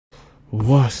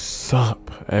What's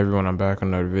up, everyone? I'm back on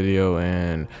another video,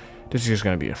 and this is just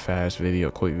gonna be a fast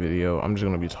video, quick video. I'm just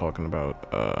gonna be talking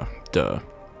about the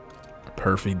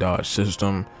perfect dodge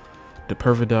system. The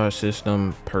perfect dodge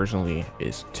system, personally,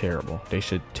 is terrible. They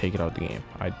should take it out the game.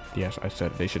 Yes, I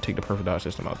said they should take the perfect dodge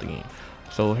system out the game.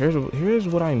 So here's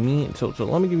what I mean. So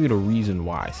let me give you the reason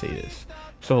why I say this.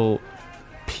 So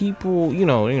people,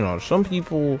 some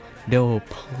people, they'll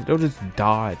just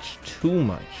dodge too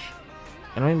much.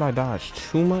 And I mean by dodge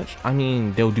too much, I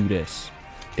mean they'll do this.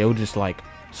 They'll just like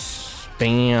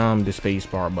spam the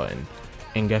spacebar button.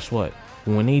 And guess what?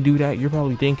 When they do that, you're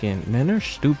probably thinking, man, they're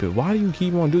stupid. Why do you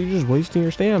keep on doing? You're just wasting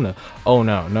your stamina. Oh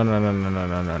no.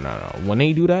 When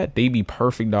they do that, they be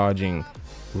perfect dodging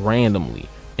randomly.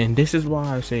 And this is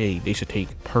why I say they should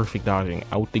take perfect dodging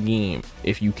out the game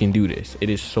if you can do this. It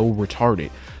is so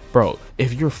retarded. Bro,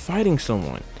 if you're fighting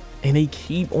someone and they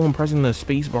keep on pressing the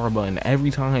spacebar button every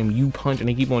time you punch, and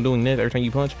they keep on doing this every time you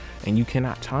punch, and you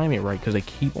cannot time it right because they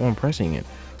keep on pressing it,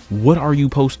 what are you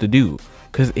supposed to do?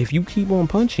 Because if you keep on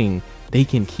punching, they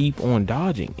can keep on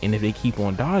dodging, and if they keep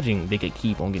on dodging, they can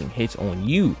keep on getting hits on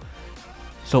you.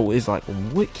 So it's like,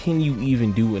 what can you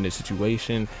even do in this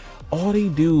situation? All they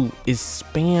do is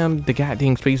spam the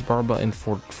goddamn spacebar button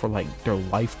for like their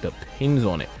life depends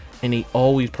on it, and they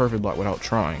always perfect block without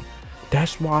trying.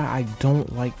 That's why I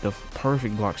don't like the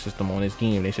perfect block system on this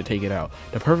game. They should take it out.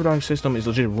 The perfect block system is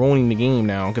legit ruining the game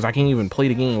now, because I can't even play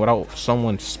the game without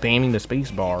someone spamming the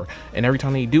space bar. And every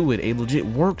time they do it, it legit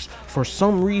works for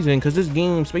some reason, because this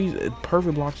game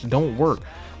perfect blocks don't work.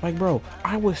 Like, bro,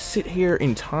 I would sit here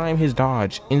and time his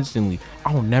dodge instantly.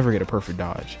 I'll never get a perfect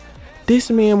dodge. This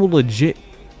man will legit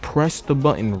press the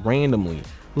button randomly.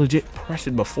 Legit press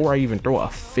it before I even throw a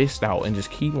fist out and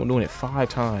just keep on doing it 5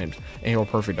 times and he'll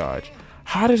perfect dodge.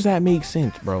 How does that make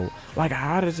sense, bro? Like,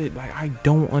 how does it, like, I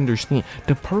don't understand.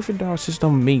 The perfect dodge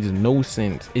system makes no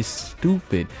sense. It's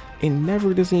stupid. It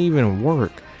never doesn't even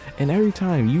work. And every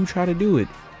time you try to do it,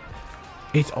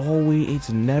 it's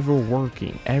never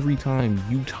working. Every time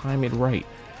you time it right,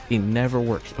 it never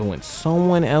works. But when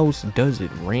someone else does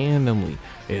it randomly,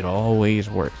 it always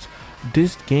works.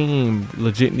 This game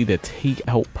legit need to take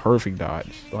out perfect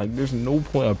dodge. Like, there's no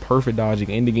point of perfect dodging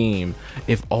in the game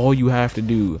if all you have to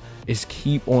do is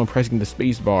keep on pressing the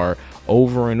space bar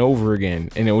over and over again,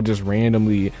 and it will just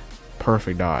randomly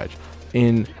perfect dodge.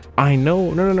 And I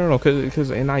know, no,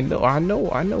 because I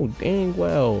know dang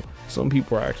well some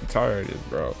people are actually tired of this,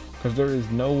 bro. Because there is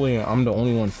no way I'm the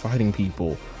only one fighting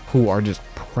people who are just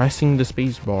pressing the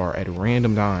space bar at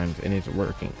random times and it's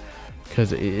working.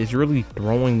 Because it's really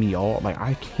throwing me off. Like,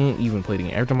 I can't even play the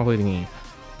game. Every time I play the game,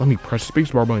 let me press the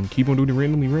spacebar button, keep on doing it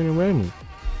randomly,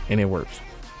 and it works.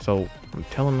 So I'm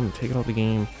telling them to take it off the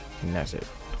game, and that's it.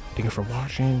 Thank you for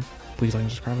watching. Please like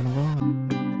and subscribe and I'm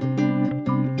gone.